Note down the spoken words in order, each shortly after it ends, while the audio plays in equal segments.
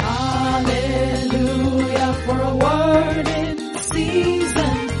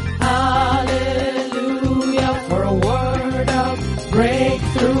season. Hallelujah, for a word of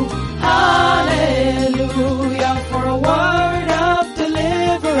breakthrough. Hallelujah, for a word of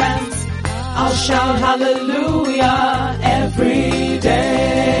deliverance. I'll shout hallelujah every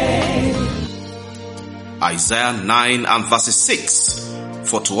day. Isaiah 9 and verses 6.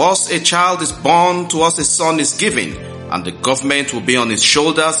 For to us a child is born, to us a son is given, and the government will be on his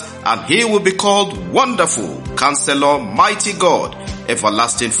shoulders, and he will be called Wonderful, Counselor, Mighty God,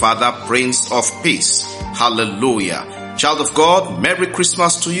 Everlasting Father, Prince of Peace. Hallelujah. Child of God, Merry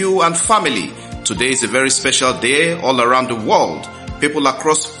Christmas to you and family. Today is a very special day all around the world. People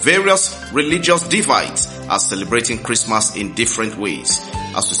across various religious divides are celebrating Christmas in different ways.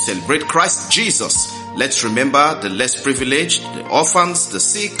 As we celebrate Christ Jesus, let's remember the less privileged, the orphans, the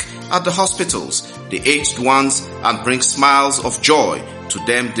sick at the hospitals, the aged ones, and bring smiles of joy to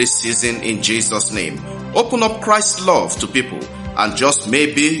them this season in Jesus' name. Open up Christ's love to people, and just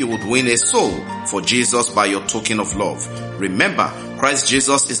maybe you would win a soul for Jesus by your token of love. Remember, Christ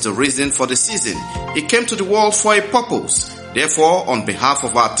Jesus is the reason for the season. He came to the world for a purpose. Therefore, on behalf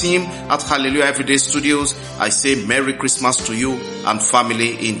of our team at Hallelujah Everyday Studios, I say Merry Christmas to you and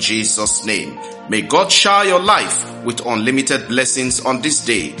family in Jesus' name. May God shower your life with unlimited blessings on this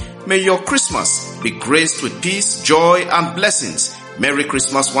day. May your Christmas be graced with peace, joy, and blessings. Merry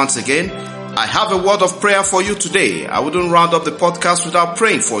Christmas once again. I have a word of prayer for you today. I wouldn't round up the podcast without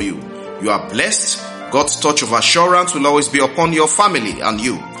praying for you. You are blessed. God's touch of assurance will always be upon your family and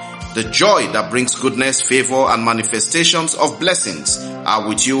you. The joy that brings goodness, favor, and manifestations of blessings are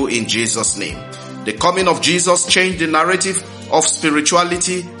with you in Jesus' name. The coming of Jesus changed the narrative of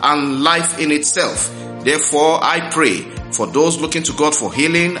spirituality and life in itself. Therefore, I pray for those looking to God for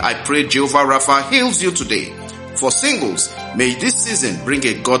healing. I pray Jehovah Rapha heals you today. For singles, may this season bring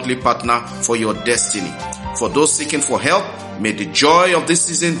a godly partner for your destiny. For those seeking for help, may the joy of this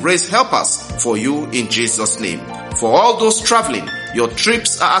season raise helpers for you in Jesus' name. For all those traveling, your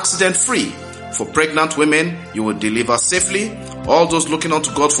trips are accident-free. For pregnant women, you will deliver safely. All those looking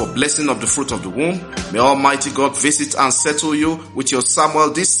unto God for blessing of the fruit of the womb, may Almighty God visit and settle you with your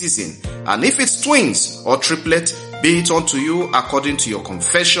Samuel this season. And if it's twins or triplet, be it unto you according to your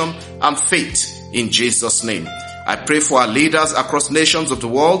confession and faith in Jesus' name. I pray for our leaders across nations of the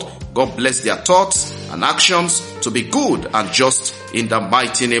world. God bless their thoughts and actions to be good and just in the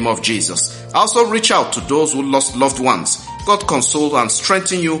mighty name of Jesus. I also reach out to those who lost loved ones. God console and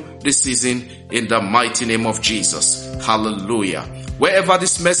strengthen you this season in the mighty name of Jesus. Hallelujah. Wherever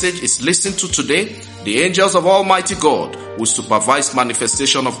this message is listened to today, the angels of Almighty God will supervise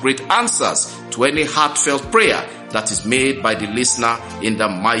manifestation of great answers to any heartfelt prayer that is made by the listener in the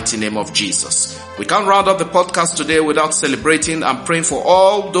mighty name of Jesus. We can't round up the podcast today without celebrating and praying for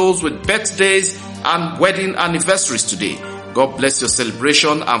all those with birthdays and wedding anniversaries today. God bless your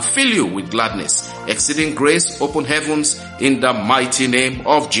celebration and fill you with gladness, exceeding grace, open heavens in the mighty name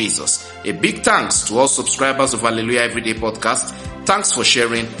of Jesus. A big thanks to all subscribers of Hallelujah Everyday Podcast. Thanks for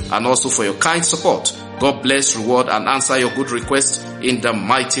sharing and also for your kind support. God bless, reward, and answer your good requests in the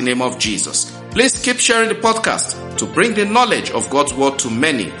mighty name of Jesus. Please keep sharing the podcast to bring the knowledge of God's word to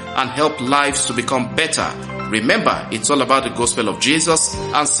many and help lives to become better. Remember, it's all about the gospel of Jesus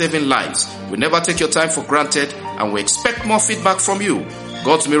and saving lives. We never take your time for granted and we expect more feedback from you.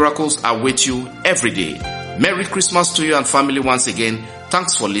 God's miracles await you every day. Merry Christmas to you and family once again.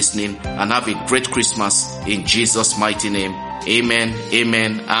 Thanks for listening and have a great Christmas in Jesus' mighty name. Amen,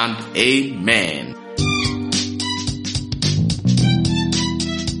 amen, and amen.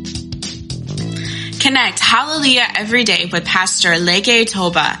 Connect Hallelujah every day with Pastor Lege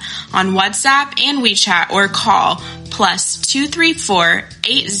Toba on WhatsApp and WeChat or call +234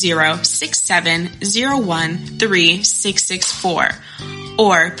 8067 013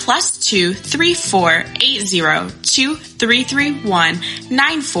 or +234 802331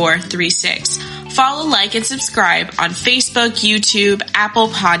 9436. Follow, like, and subscribe on Facebook, YouTube, Apple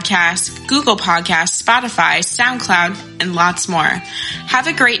Podcasts, Google Podcasts, Spotify, SoundCloud, and lots more. Have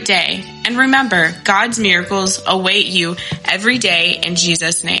a great day, and remember, God's miracles await you every day in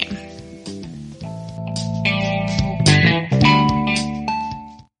Jesus' name.